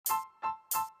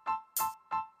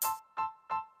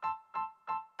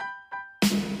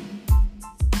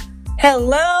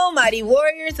Hello, mighty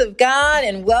warriors of God,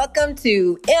 and welcome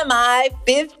to MI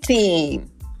 15.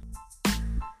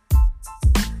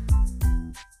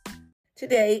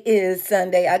 Today is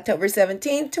Sunday, October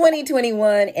 17th,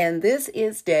 2021, and this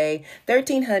is day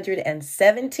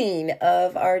 1317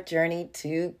 of our journey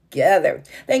together.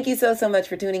 Thank you so much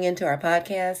for tuning into our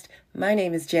podcast. My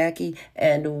name is Jackie,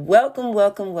 and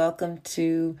welcome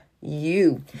to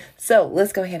you. So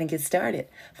let's go ahead and get started.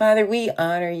 Father, we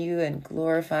honor you and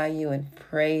glorify you and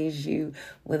praise you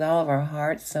with all of our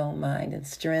heart, soul, mind, and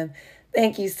strength.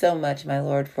 Thank you so much, my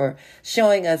Lord, for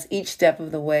showing us each step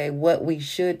of the way what we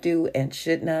should do and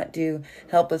should not do.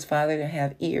 Help us, Father, to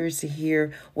have ears to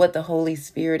hear what the Holy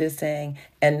Spirit is saying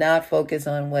and not focus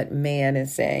on what man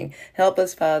is saying. Help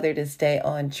us, Father, to stay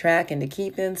on track and to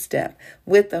keep in step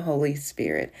with the Holy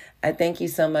Spirit. I thank you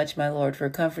so much, my Lord, for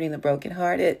comforting the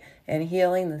brokenhearted and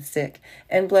healing the sick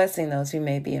and blessing those who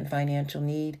may be in financial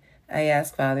need. I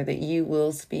ask, Father, that you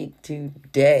will speak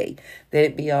today, that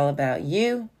it be all about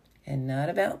you and not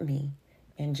about me.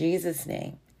 In Jesus'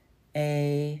 name,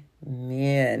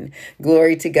 amen.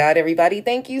 Glory to God, everybody.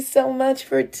 Thank you so much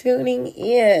for tuning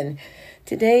in.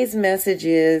 Today's message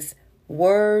is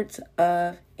words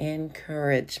of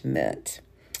encouragement.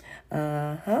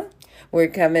 We're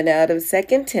coming out of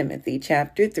 2 Timothy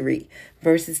chapter 3,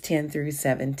 verses 10 through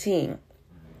 17.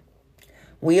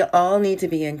 We all need to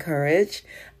be encouraged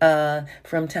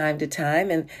from time to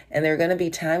time, and there are going to be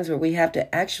times where we have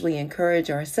to actually encourage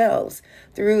ourselves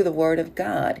through the Word of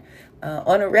God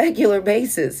on a regular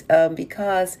basis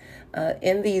because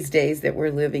in these days that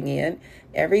we're living in,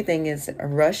 everything is a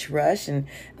rush, and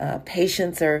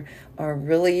patience are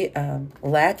really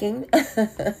lacking.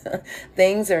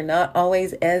 Things are not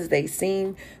always as they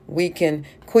seem. We can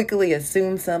quickly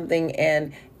assume something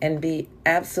and be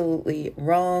absolutely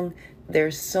wrong.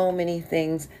 There's so many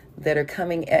things that are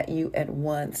coming at you at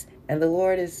once. And the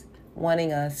Lord is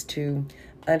wanting us to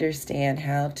understand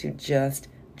how to just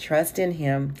trust in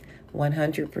Him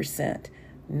 100%,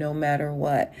 no matter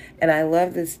what. And I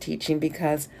love this teaching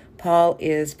because Paul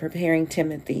is preparing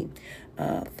Timothy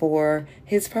for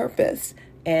his purpose.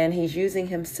 And he's using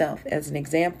himself as an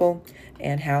example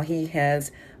and how he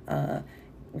has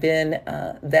been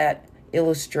that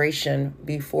illustration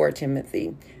before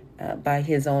Timothy. By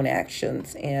his own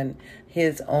actions and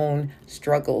his own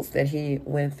struggles that he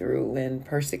went through and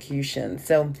persecution.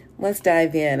 So let's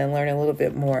dive in and learn a little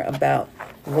bit more about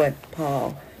what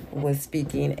Paul was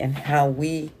speaking and how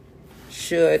we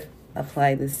should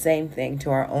apply the same thing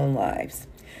to our own lives.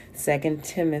 2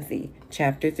 Timothy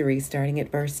chapter 3, starting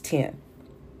at verse 10.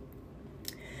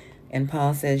 And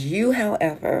Paul says, "You,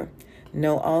 however,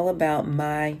 know all about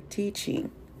my teaching,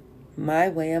 my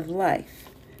way of life,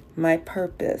 my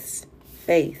purpose,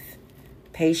 faith,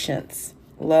 patience,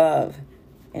 love,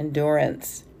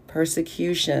 endurance,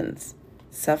 persecutions,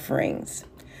 sufferings.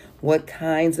 What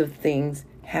kinds of things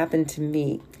happened to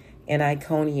me in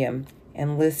Iconium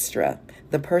and Lystra,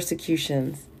 the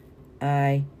persecutions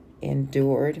I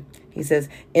endured." He says,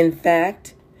 "In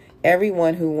fact,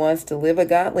 everyone who wants to live a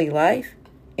godly life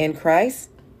in Christ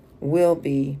will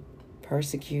be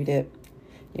persecuted."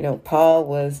 You know, Paul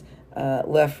was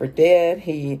left for dead.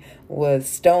 He was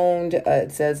stoned.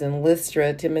 It says in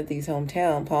Lystra, Timothy's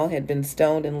hometown, Paul had been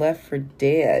stoned and left for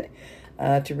dead.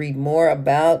 To read more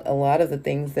about a lot of the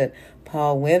things that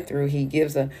Paul went through, he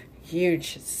gives a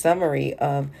huge summary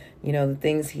of, the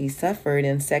things he suffered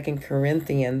in 2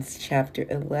 Corinthians chapter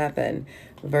 11,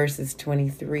 verses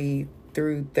 23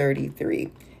 through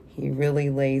 33. He really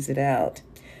lays it out.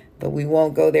 But we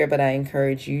won't go there, but I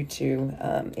encourage you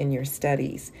to in your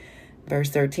studies.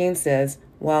 Verse 13 says,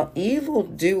 "While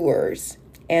evildoers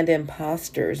and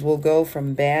impostors will go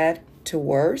from bad to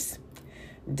worse,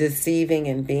 deceiving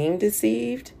and being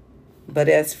deceived, but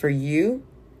as for you,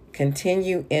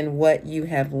 continue in what you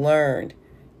have learned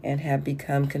and have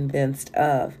become convinced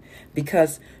of,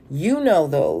 because you know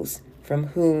those from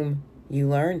whom you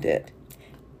learned it,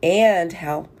 and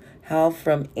how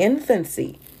from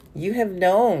infancy you have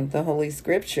known the Holy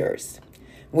Scriptures,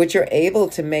 which are able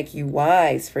to make you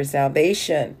wise for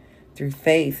salvation through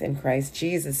faith in Christ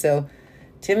Jesus." So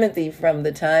Timothy, from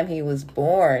the time he was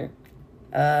born,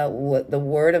 what the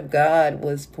Word of God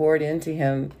was poured into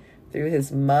him through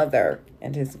his mother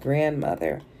and his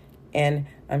grandmother, and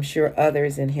I'm sure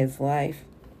others in his life.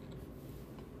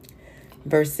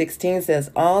 Verse 16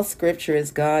 says, "All Scripture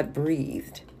is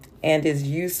God-breathed and is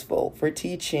useful for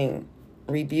teaching,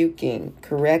 rebuking,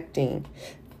 correcting,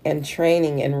 and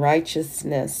training in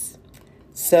righteousness,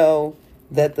 so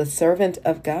that the servant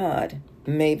of God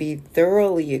may be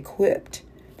thoroughly equipped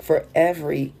for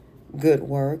every good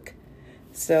work."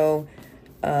 So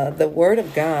The Word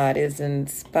of God is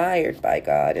inspired by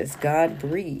God, is God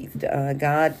breathed.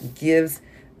 God gives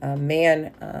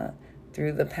man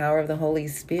through the power of the Holy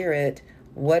Spirit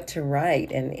what to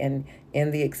write and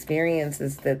the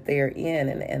experiences that they're in.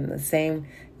 And the same,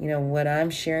 what I'm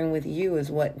sharing with you is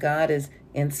what God has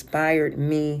inspired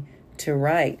me to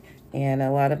write. And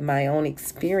a lot of my own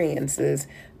experiences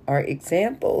are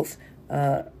examples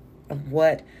of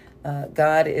what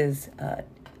God is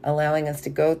allowing us to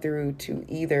go through to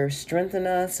either strengthen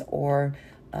us or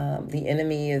the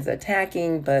enemy is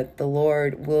attacking, but the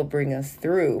Lord will bring us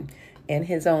through in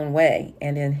His own way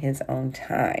and in His own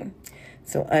time.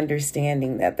 So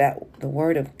understanding that the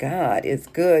Word of God is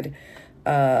good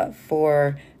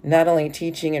for not only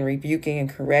teaching and rebuking and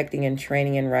correcting and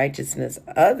training in righteousness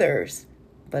others,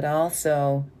 but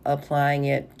also applying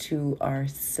it to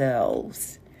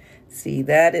ourselves. See,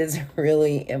 that is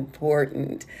really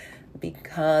important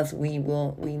because we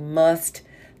must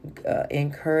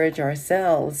encourage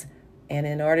ourselves. And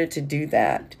in order to do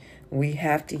that, we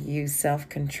have to use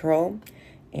self-control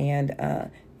and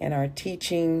our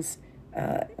teachings,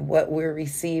 what we're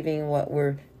receiving, what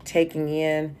we're taking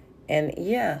in, and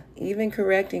even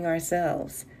correcting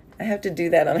ourselves. I have to do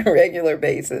that on a regular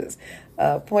basis.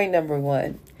 Point number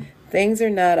 1, things are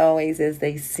not always as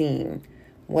they seem.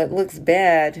 What looks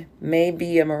bad may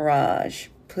be a mirage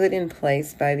put in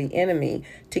place by the enemy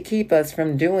to keep us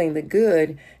from doing the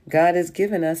good God has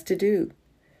given us to do.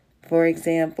 For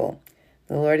example,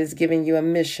 the Lord has given you a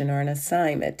mission or an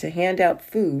assignment to hand out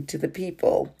food to the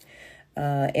people.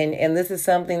 And this is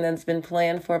something that's been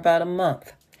planned for about a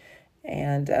month.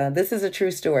 And this is a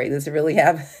true story. This really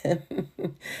happened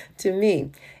to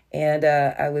me. And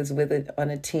I was on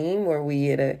a team where we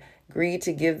had agreed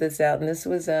to give this out. And this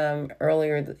was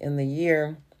earlier in the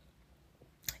year.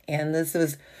 And this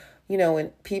was, when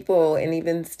people, and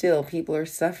even still, people are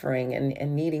suffering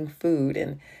and needing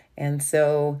food. And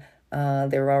so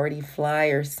there were already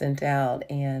flyers sent out.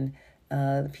 And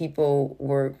the people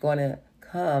were going to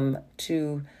come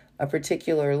to a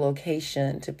particular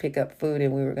location to pick up food,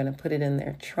 and we were going to put it in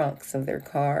their trunks of their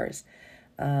cars.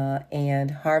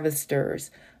 And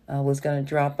Harvesters was going to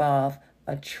drop off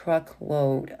a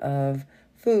truckload of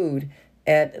food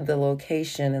at the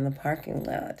location in the parking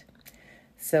lot.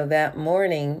 So that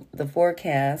morning, the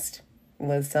forecast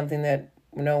was something that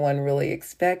no one really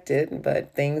expected,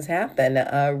 but things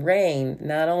happened. Rain,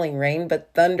 not only rain, but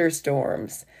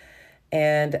thunderstorms.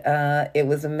 And it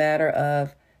was a matter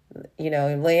of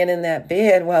laying in that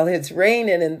bed while it's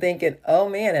raining and thinking, oh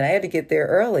man, and I had to get there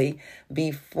early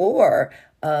before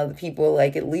the people,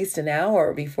 like at least an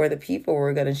hour before the people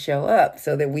were going to show up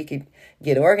so that we could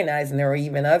get organized. And there were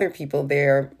even other people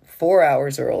there 4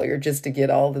 hours earlier just to get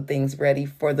all the things ready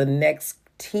for the next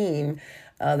team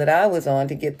that I was on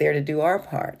to get there to do our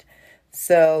part.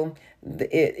 So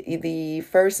the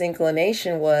first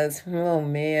inclination was, oh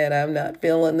man, I'm not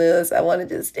feeling this. I want to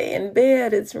just stay in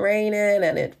bed. It's raining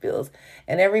and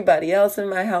everybody else in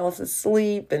my house is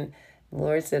asleep. And the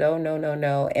Lord said, oh,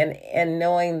 no. And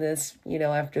knowing this,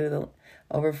 after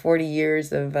over 40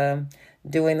 years of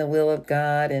doing the will of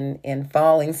God and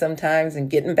falling sometimes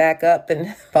and getting back up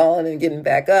and falling and getting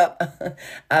back up,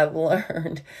 I've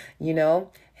learned,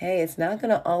 hey, it's not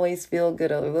going to always feel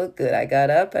good or look good. I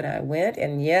got up and I went,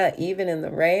 and even in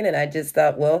the rain, and I just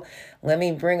thought, well, let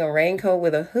me bring a raincoat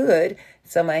with a hood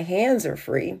so my hands are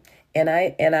free. And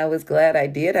I was glad I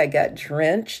did. I got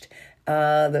drenched.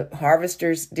 The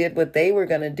harvesters did what they were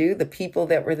going to do. The people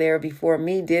that were there before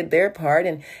me did their part,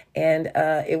 and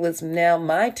it was now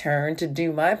my turn to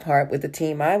do my part with the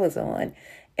team I was on.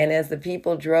 And as the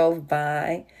people drove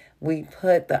by, we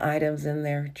put the items in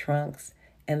their trunks.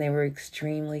 And they were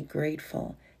extremely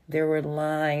grateful. There were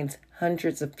lines,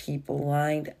 hundreds of people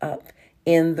lined up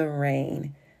in the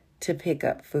rain to pick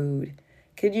up food.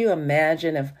 Could you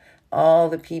imagine if all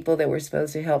the people that were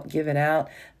supposed to help give it out,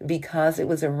 because it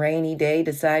was a rainy day,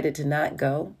 decided to not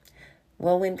go?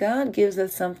 Well, when God gives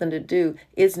us something to do,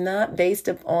 it's not based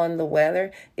upon the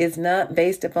weather. It's not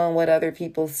based upon what other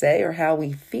people say or how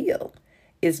we feel.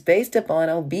 It's based upon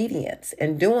obedience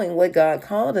and doing what God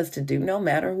called us to do, no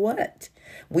matter what.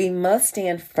 We must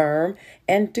stand firm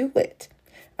and do it.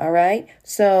 All right.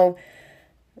 So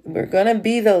we're going to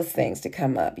be those things to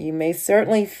come up. You may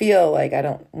certainly feel like I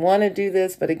don't want to do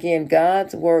this, but again,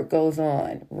 God's work goes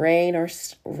on, rain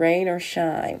or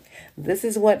shine. This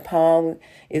is what Paul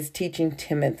is teaching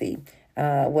Timothy.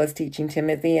 Was teaching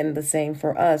Timothy, and the same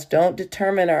for us. Don't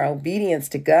determine our obedience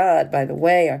to God by the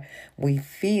way we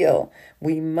feel.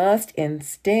 We must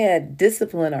instead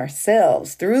discipline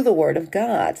ourselves through the Word of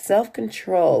God,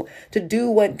 self-control, to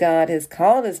do what God has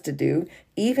called us to do,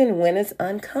 even when it's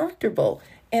uncomfortable.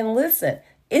 And listen,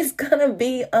 it's going to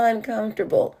be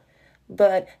uncomfortable.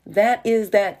 But that is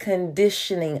that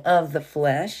conditioning of the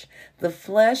flesh. The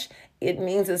flesh, it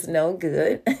means it's no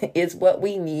good. It's what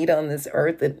we need on this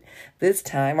earth at this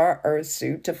time, our earth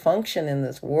suit to function in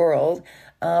this world.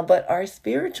 But our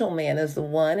spiritual man is the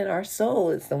one, and our soul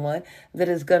is the one that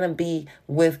is going to be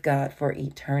with God for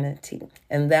eternity.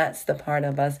 And that's the part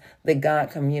of us that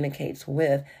God communicates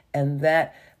with. And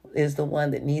that is the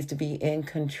one that needs to be in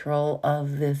control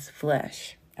of this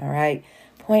flesh. All right.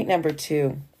 Point number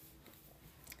 2.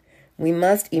 We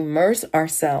must immerse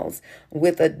ourselves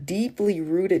with a deeply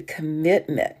rooted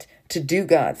commitment to do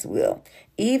God's will,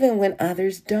 even when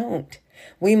others don't.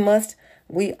 We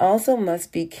also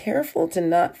must be careful to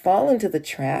not fall into the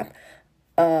trap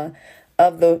of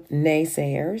the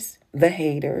naysayers, the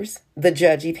haters, the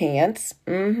judgy pants,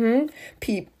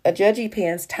 judgy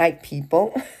pants type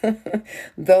people.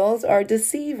 Those are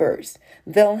deceivers.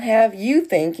 They'll have you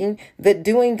thinking that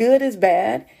doing good is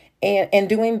bad and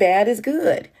doing bad is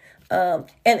good.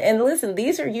 And listen,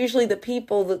 these are usually the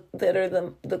people that are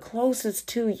the closest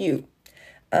to you,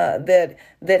 that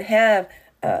have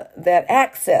that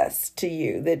access to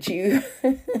you, that you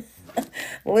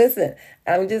listen.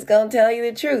 I'm just gonna tell you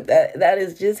the truth. That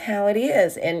is just how it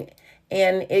is, and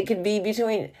it could be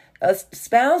between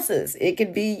spouses. It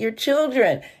could be your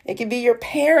children. It could be your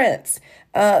parents.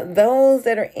 Those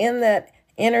that are in that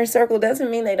inner circle doesn't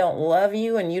mean they don't love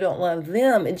you and you don't love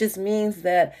them. It just means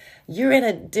that you're in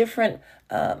a different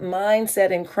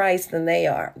mindset in Christ than they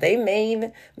are. They may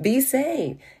even be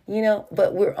saved,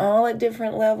 but we're all at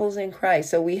different levels in Christ.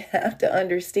 So we have to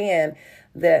understand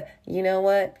that, you know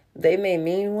what, they may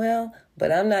mean well,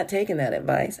 but I'm not taking that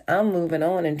advice. I'm moving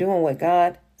on and doing what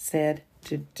God said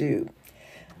to do.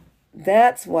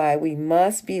 That's why we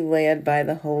must be led by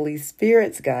the Holy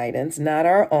Spirit's guidance, not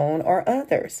our own or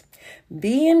others.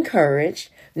 Be encouraged.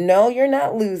 No, you're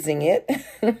not losing it,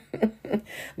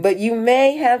 but you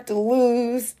may have to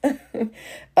lose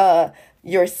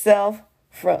yourself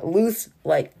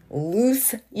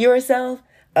loose yourself,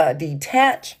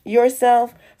 detach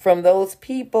yourself from those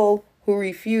people who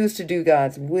refuse to do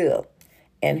God's will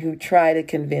and who try to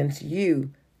convince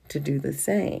you to do the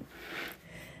same.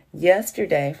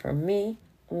 Yesterday for me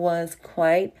was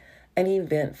quite an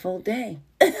eventful day.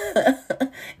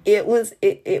 It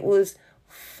was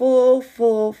full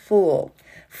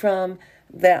from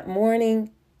that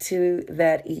morning to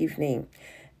that evening.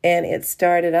 And it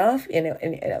started off in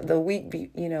the week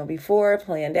before,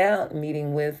 planned out,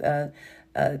 meeting with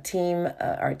our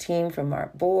team from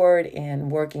our board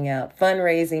and working out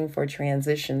fundraising for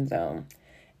Transition Zone.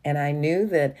 And I knew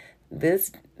that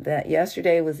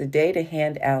yesterday was the day to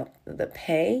hand out the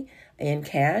pay in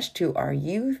cash to our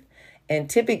youth. And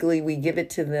typically we give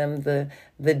it to them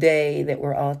the day that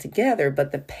we're all together,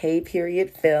 but the pay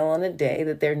period fell on a day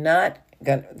that they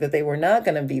were not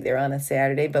going to be there on a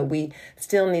Saturday, but we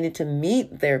still needed to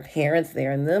meet their parents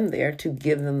there and them there to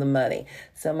give them the money.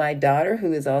 So my daughter,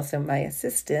 who is also my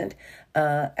assistant,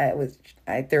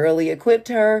 I thoroughly equipped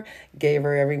her, gave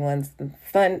her everyone's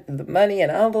the money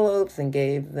and envelopes, and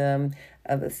gave them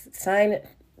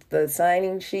the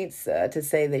signing sheets to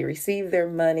say they received their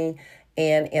money.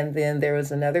 And then there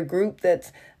was another group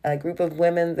that's a group of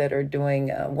women that are doing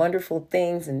wonderful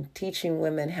things and teaching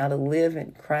women how to live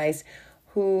in Christ,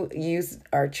 who use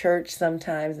our church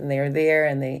sometimes, and they're there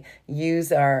and they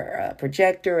use our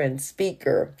projector and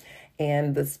speaker.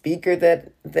 And the speaker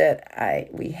that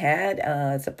we had,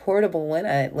 it's a portable one.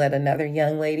 I let another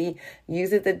young lady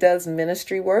use it that does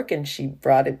ministry work, and she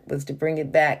was to bring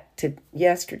it back to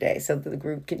yesterday so that the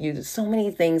group could use it. So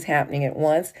many things happening at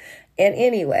once. And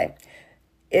anyway,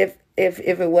 if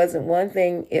it wasn't one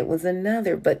thing, it was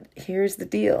another. But here's the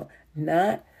deal: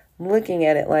 not looking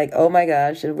at it like, oh my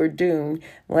gosh, we're doomed.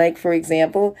 Like, for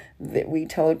example, that we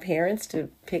told parents to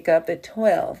pick up at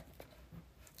 12.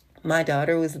 My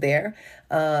daughter was there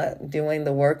doing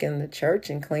the work in the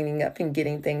church and cleaning up and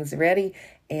getting things ready,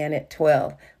 and at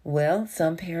 12. Well,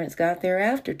 some parents got there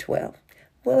after 12.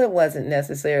 Well, it wasn't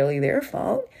necessarily their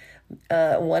fault.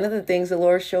 One of the things the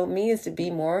Lord showed me is to be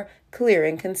more clear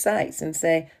and concise and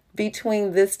say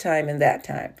between this time and that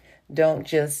time. Don't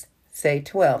just say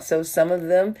 12. So some of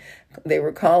them, they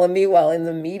were calling me while in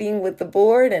the meeting with the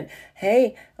board and,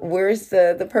 hey, where's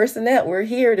the person at? We're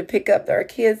here to pick up our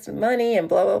kids' money and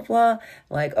blah, blah, blah.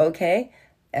 Like, okay,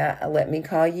 let me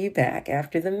call you back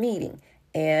after the meeting.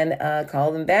 And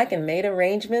called them back and made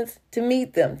arrangements to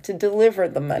meet them, to deliver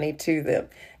the money to them.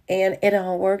 And it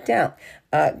all worked out.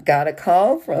 Got a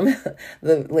call from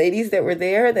the ladies that were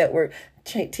there that were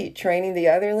training the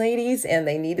other ladies, and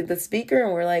they needed the speaker,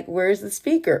 and we're like, where's the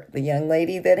speaker? The young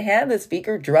lady that had the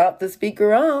speaker dropped the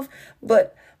speaker off,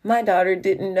 but my daughter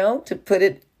didn't know to put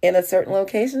it in a certain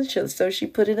location, so she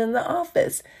put it in the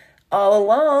office. All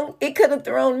along, it could have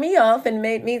thrown me off and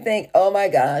made me think, oh my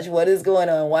gosh, what is going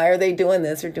on? Why are they doing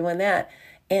this or doing that?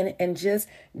 And just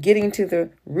getting to the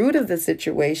root of the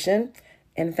situation,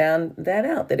 and found that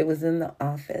out, that it was in the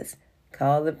office.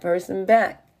 Called the person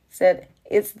back, said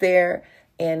it's there,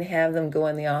 and have them go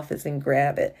in the office and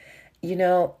grab it. You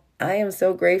know, I am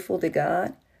so grateful to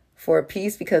God for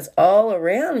peace, because all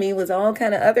around me was all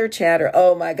kind of other chatter.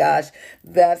 Oh my gosh,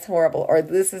 that's horrible, or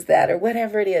this is that, or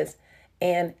whatever it is.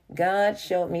 And God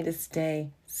showed me to stay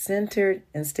centered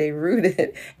and stay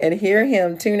rooted and hear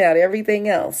him tune out everything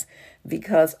else,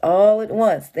 because all at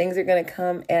once things are going to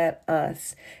come at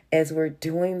us as we're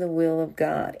doing the will of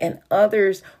God, and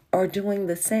others are doing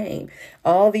the same.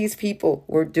 All these people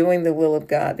were doing the will of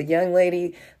God. The young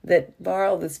lady that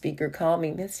borrowed the speaker called me,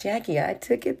 Miss Jackie, I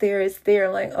took it there. It's there.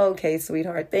 I'm like, okay,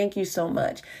 sweetheart, thank you so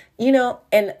much. You know,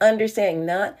 and understanding,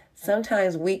 not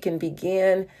sometimes we can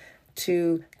begin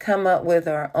to come up with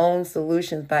our own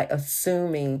solutions by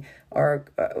assuming, or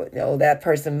that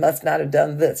person must not have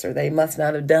done this, or they must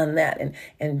not have done that,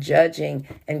 and judging.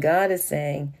 And God is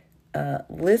saying,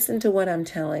 listen to what I'm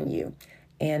telling you,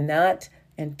 and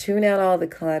tune out all the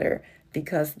clutter,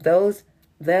 because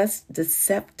that's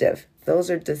deceptive. Those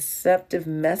are deceptive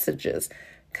messages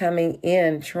coming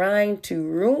in, trying to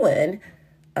ruin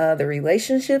the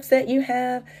relationships that you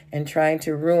have, and trying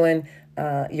to ruin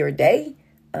your day.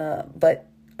 But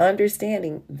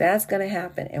understanding that's going to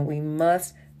happen, and we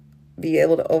must be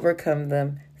able to overcome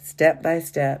them step by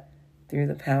step through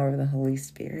the power of the Holy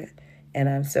Spirit. And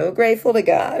I'm so grateful to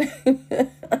God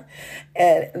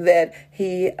and that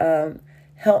he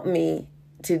helped me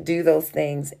to do those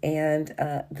things. And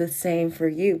the same for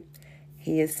you.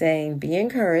 He is saying, be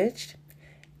encouraged.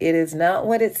 It is not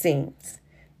what it seems.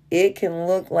 It can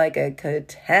look like a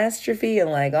catastrophe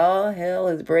and like all hell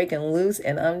is breaking loose.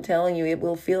 And I'm telling you, it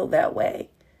will feel that way.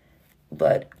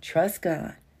 But trust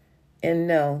God and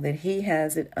know that he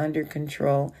has it under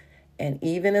control. And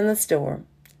even in the storm,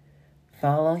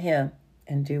 follow him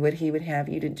and do what he would have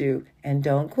you to do. And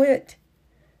don't quit.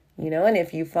 You know, and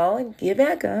if you've fallen, get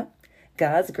back up.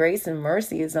 God's grace and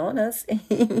mercy is on us.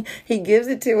 He gives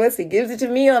it to us. He gives it to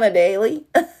me on a daily.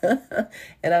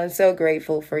 And I'm so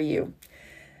grateful for you.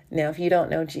 Now, if you don't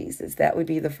know Jesus, that would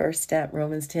be the first step.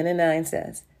 Romans 10:9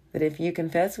 says that if you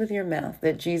confess with your mouth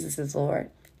that Jesus is Lord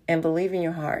and believe in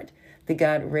your heart that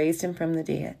God raised him from the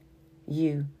dead,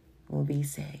 you will be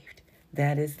saved.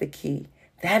 That is the key.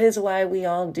 That is why we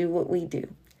all do what we do,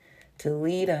 to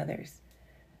lead others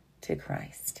to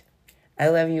Christ. I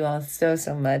love you all so,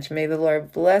 so much. May the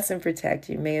Lord bless and protect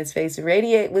you. May his face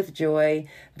radiate with joy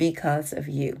because of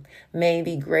you. May he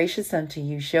be gracious unto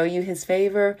you, show you his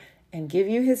favor, and give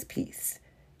you his peace.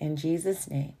 In Jesus'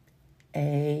 name,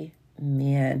 amen.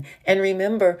 And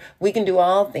remember, we can do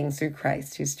all things through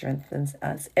Christ who strengthens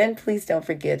us. And please don't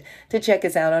forget to check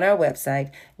us out on our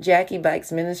website,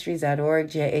 JackieBikesMinistries.org,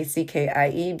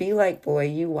 JACKIE, be like boy,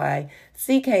 UY,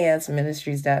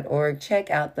 CKSMinistries.org.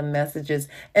 Check out the messages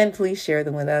and please share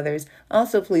them with others.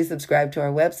 Also, please subscribe to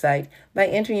our website by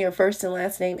entering your first and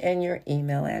last name and your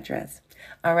email address.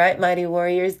 All right, mighty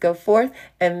warriors, go forth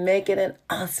and make it an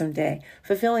awesome day,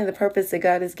 fulfilling the purpose that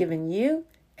God has given you,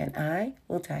 and I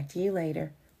will talk to you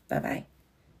later. Bye-bye.